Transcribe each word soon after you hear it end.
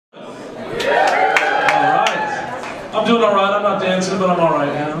I'm doing all right. I'm not dancing, but I'm all right,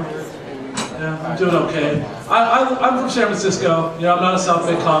 you know? Yeah, I'm doing okay. I'm from San Francisco. You know, I'm not a South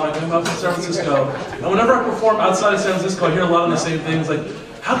Bay comic. I'm from San Francisco. And whenever I perform outside of San Francisco, I hear a lot of the same things, like,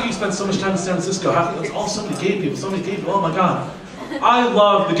 how can you spend so much time in San Francisco? How can there's all so many gay people, so many gay people, oh my God. I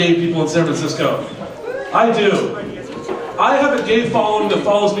love the gay people in San Francisco. I do. I have a gay following that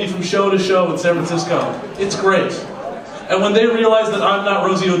follows me from show to show in San Francisco. It's great. And when they realize that I'm not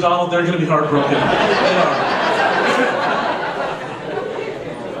Rosie O'Donnell, they're going to be heartbroken. They are.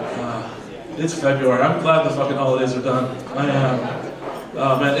 It's February. I'm glad the fucking holidays are done. I am.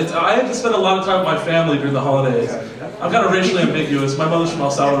 Man, I had to spend a lot of time with my family during the holidays. I'm kind of racially ambiguous. My mother's from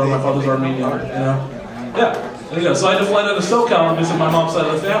El Salvador, my father's Armenian, you know? Yeah, there you go. So I had to fly down to SoCal and visit my mom's side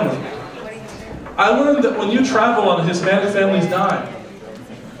of the family. I learned that when you travel on a Hispanic family's dime,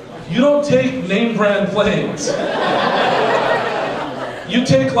 you don't take name brand planes. You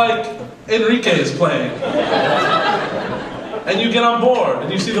take like Enrique's plane. And you get on board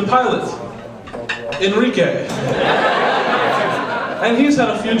and you see the pilot, Enrique. And he's had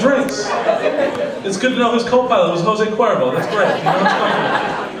a few drinks. It's good to know his co-pilot was Jose Cuervo. That's great. You know, it's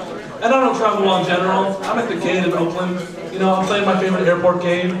comfortable. And I don't travel well in general. I'm at the gate in Oakland. You know, I'm playing my favorite airport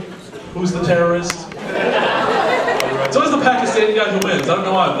game. Who's the terrorist? It's always the Pakistani guy who wins. I don't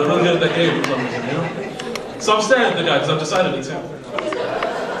know why, but they're really good at that game for some reason, you know? So I'm staring at the guy because I've decided it's him.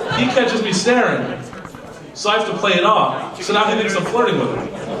 He catches me staring. So I have to play it off. So now he thinks I'm flirting with him.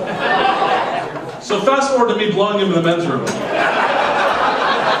 So fast forward to me blowing him in the men's room.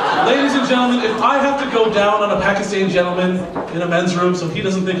 Ladies and gentlemen, if I have to go down on a Pakistani gentleman in a men's room so he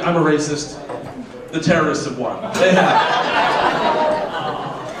doesn't think I'm a racist, the terrorists have won. They have.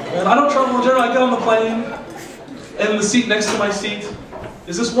 And I don't travel in general. I get on the plane, and in the seat next to my seat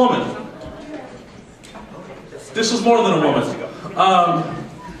is this woman. This was more than a woman.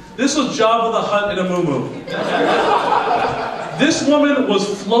 This was Jabba the Hutt in a muumuu. This woman was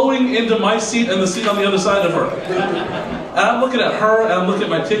flowing into my seat and the seat on the other side of her. And I'm looking at her, and I'm looking at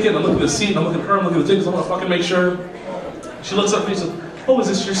my ticket, and I'm looking at the seat, and I'm looking at her, and I'm looking at the tickets, I want to fucking make sure. She looks up at me and says, oh, is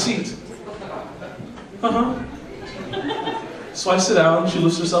this your seat? Uh-huh. So I sit down, she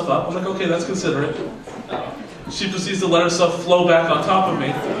lifts herself up, I'm like, okay, that's considerate. She proceeds to let herself flow back on top of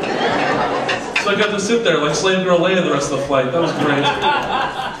me. So I got to sit there like slave girl Leia the rest of the flight. That was great.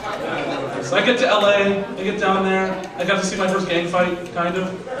 So I get to LA, I get down there, I got to see my first gang fight, kind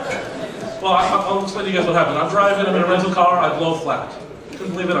of. Well, I'll explain to you guys what happened. I'm driving, I'm in a rental car, I blow flat.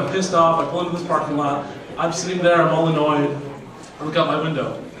 Couldn't believe it, I'm pissed off, I pull into this parking lot, I'm sitting there, I'm all annoyed. I look out my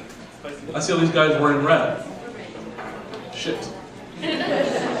window. I see all these guys wearing red. Shit.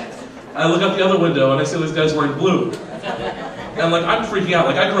 I look out the other window and I see all these guys wearing blue. And like, I'm freaking out.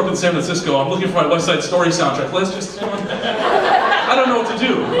 Like, I grew up in San Francisco, I'm looking for my West Side Story soundtrack. Let's just, you know, I don't know what to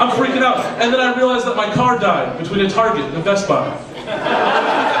do. I'm freaking out. And then I realized that my car died between a Target and a Best Buy.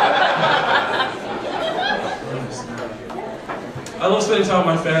 I love spending time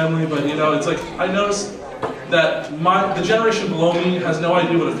with my family, but you know, it's like, I noticed that the generation below me has no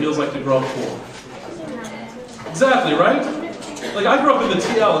idea what it feels like to grow up poor. Exactly, right? Like, I grew up in the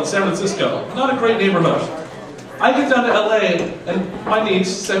TL in San Francisco. Not a great neighborhood. I get down to LA, and my niece,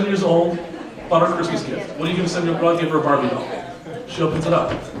 7 years old, bought her a Christmas gift. What do you give a 7-year-old girl? I give her a Barbie doll. She opens it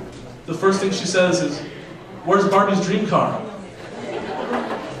up. The first thing she says is, where's Barbie's dream car?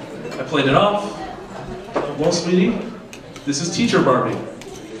 I played it off. Well, sweetie, this is teacher Barbie.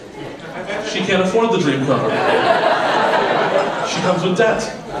 She can't afford the dream car. She comes with debt.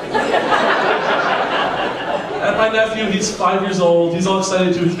 And my nephew, he's 5 years old, he's all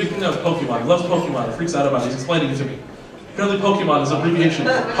excited too, he's big, you know, Pokemon, he loves Pokemon, he freaks out about it, he's explaining it to me. Apparently Pokemon is an abbreviation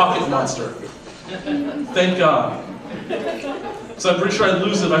for pocket monster. Thank God. So I'm pretty sure I'd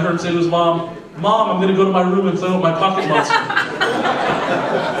lose it if I heard him say to his mom, Mom, I'm gonna go to my room and play with my pocket monster.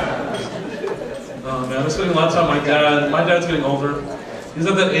 Oh man, I'm spending a lot of time with my dad. My dad's getting older. He's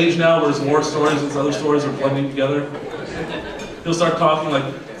at that age now where his war stories and his other stories are blending together. He'll start talking like,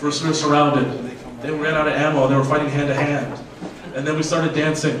 first we were surrounded. They ran out of ammo and they were fighting hand to hand. And then we started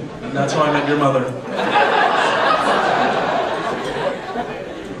dancing, and that's how I met your mother.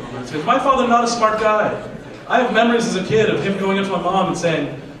 My father's not a smart guy. I have memories as a kid of him going up to my mom and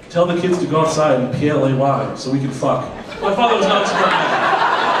saying, tell the kids to go outside and PLAY so we can fuck. My father was not a smart man.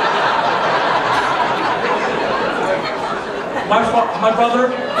 My brother,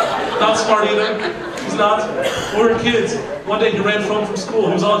 not smart either. He's not. We were kids. One day he ran home from school.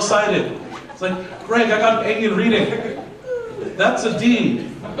 He was all excited. It's like, Greg, I got an A in reading. That's a D.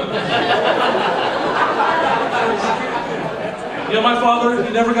 You know, my father,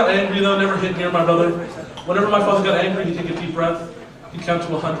 he never got angry though, never hit me or my brother. Whenever my father got angry, he'd take a deep breath. He'd count to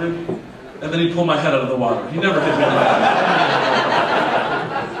 100. and then he'd pull my head out of the water. He never hit me in the head.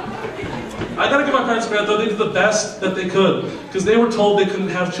 I gotta give my parents credit though, they did the best that they could, because they were told they couldn't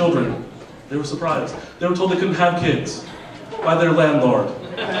have children. They were surprised. They were told they couldn't have kids by their landlord. So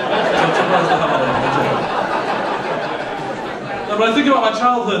I'm surprised the hell out of them. Now, when I think about my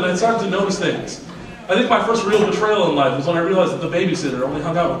childhood, I started to notice things. I think my first real betrayal in life was when I realized that the babysitter only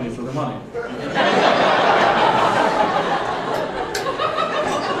hung out with me for the money.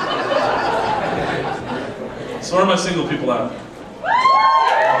 So where are my single people at?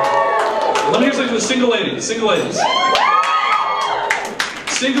 Let me hear something for the single ladies. Single ladies.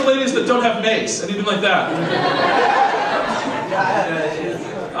 Single ladies that don't have mates, anything like that.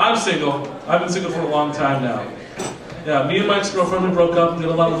 I'm single. I've been single for a long time now. Yeah, me and my ex-girlfriend, we broke up, did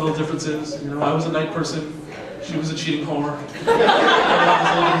a lot of little differences. You know, I was a night person, she was a cheating whore.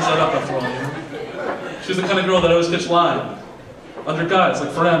 Set up after all, you know? She was the kind of girl that always catch line under guys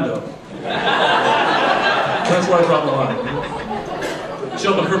like Fernando. That's where I draw the line. She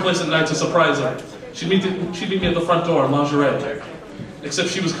opened her place at night to surprise her. She'd meet me at the front door in lingerie. Except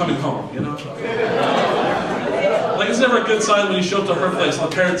she was coming home, you know? Like, it's never a good sign when you show up to her place and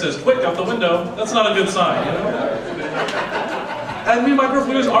the parent says, quick, out the window. That's not a good sign, you know? And me and my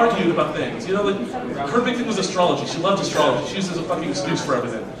girlfriend always argued about things, you know? Like, her big thing was astrology. She loved astrology. She used it as a fucking excuse for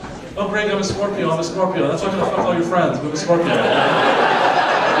everything. Oh, Greg, I'm a Scorpio. That's why I'm gonna fuck all your friends. I'm a Scorpio.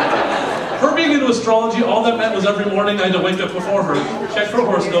 Her being into astrology, all that meant was every morning I had to wake up before her, check her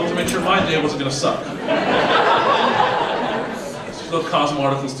horoscope to make sure my day wasn't gonna suck. She loved Cosmo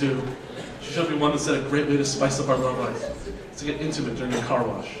articles too. She showed me one that said a great way to spice up our love life is to get intimate during a car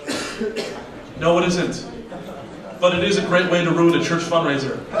wash. No, it isn't. But it is a great way to ruin a church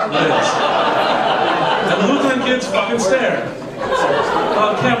fundraiser. It is. And Lutheran kids fucking stare.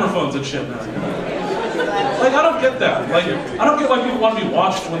 On camera phones and shit now. Like, I don't get that. Like, I don't get why people want to be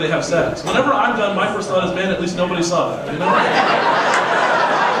watched when they have sex. Whenever I'm done, my first thought is, man, at least nobody saw that, you know?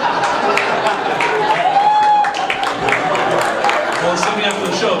 Well, see me after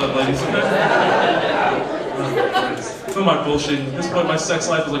the show then, ladies, okay? Who am I bullshitting? At this point, my sex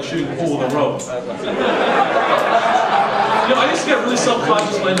life is like shooting a pool with a rope. You know, I used to get really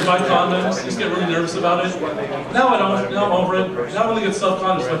self-conscious when I had to buy condoms. I used to get really nervous about it. Now I don't. Now I'm over it. Now I only get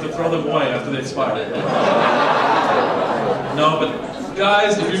self-conscious when I have to throw them away after they expire. No, but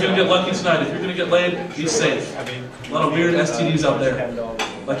guys, if you're going to get lucky tonight, if you're going to get laid, be safe. A lot of weird STDs out there,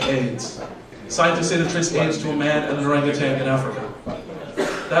 like AIDS. Scientists say they trace AIDS to a man and an orangutan in Africa.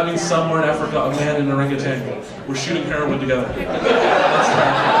 That means somewhere in Africa, a man and an orangutan were shooting heroin together. That's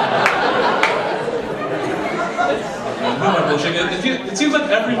it seems like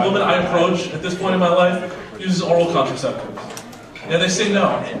every woman I approach at this point in my life uses oral contraceptives. Yeah, they say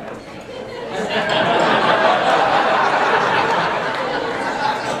no.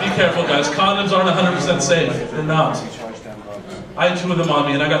 Be careful, guys. Condoms aren't 100% safe. They're not. I had 2 of them on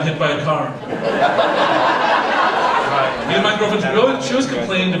me and I got hit by a car. Me and my girlfriend, she always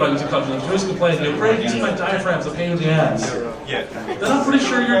complained about using contraceptives. She always complained, you know, Greg, using my diaphragm's a pain in the ass. Then I'm pretty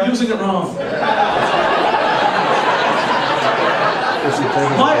sure you're using it wrong.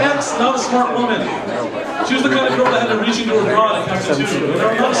 My ex, not a smart woman. She was the kind of girl that had to reach into her bra and catch the tube. You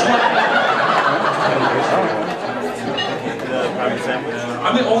know, not a smart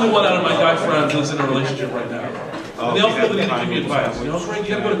I'm the only one out of my guy friends that's in a relationship right now. And they all feel the need to give me advice. You know, Greg, you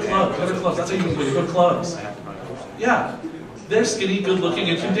gotta go to clubs. You gotta go to clubs. That's how you can go to clubs. Yeah, they're skinny, good looking,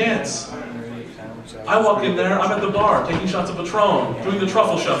 and can dance. I walk in there, I'm at the bar, taking shots of Patron, doing the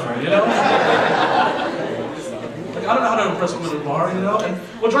truffle shuffle, you know? Like, I don't know how to impress women at a bar, you know? And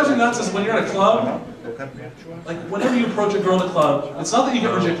what drives me nuts is when you're at a club, like, whenever you approach a girl in a club, it's not that you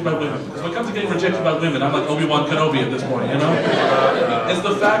get rejected by women. Because when it comes to getting rejected by women, I'm like Obi-Wan Kenobi at this point, you know? It's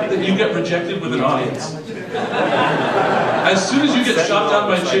the fact that you get rejected with an audience. As soon as you get shot down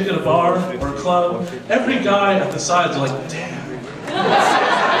by a chick at a bar or a club, every guy at the sides are like, damn.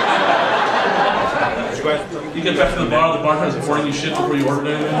 You get back to the bartender's pouring you shit before you ordered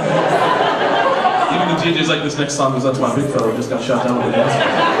anything. Even the DJ's like, this next song goes out to my big fella who just got shot down with a gun.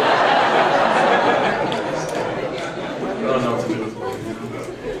 I don't know what to do with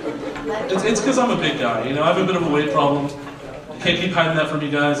it. It's because I'm a big guy, you know, I have a bit of a weight problem. Can't keep hiding that from you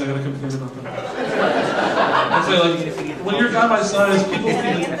guys, I gotta complain about that. I say, like, when you're a guy my size, people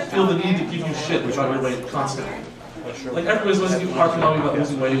feel the need to give you shit about your weight constantly. Like, everybody's always harping on me about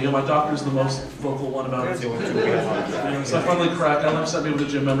losing weight. You know, my doctor's the most vocal one about it. You know, so I finally crack. I sent me with a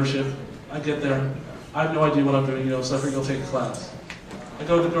gym membership. I get there. I have no idea what I'm doing, you know, so I figure I'll take a class. I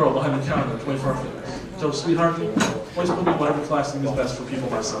go to the girl behind the counter, 24 Fitness. So, sweetheart, always put me in whatever class is best for people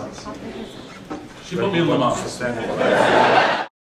my size. She put me in Lamont.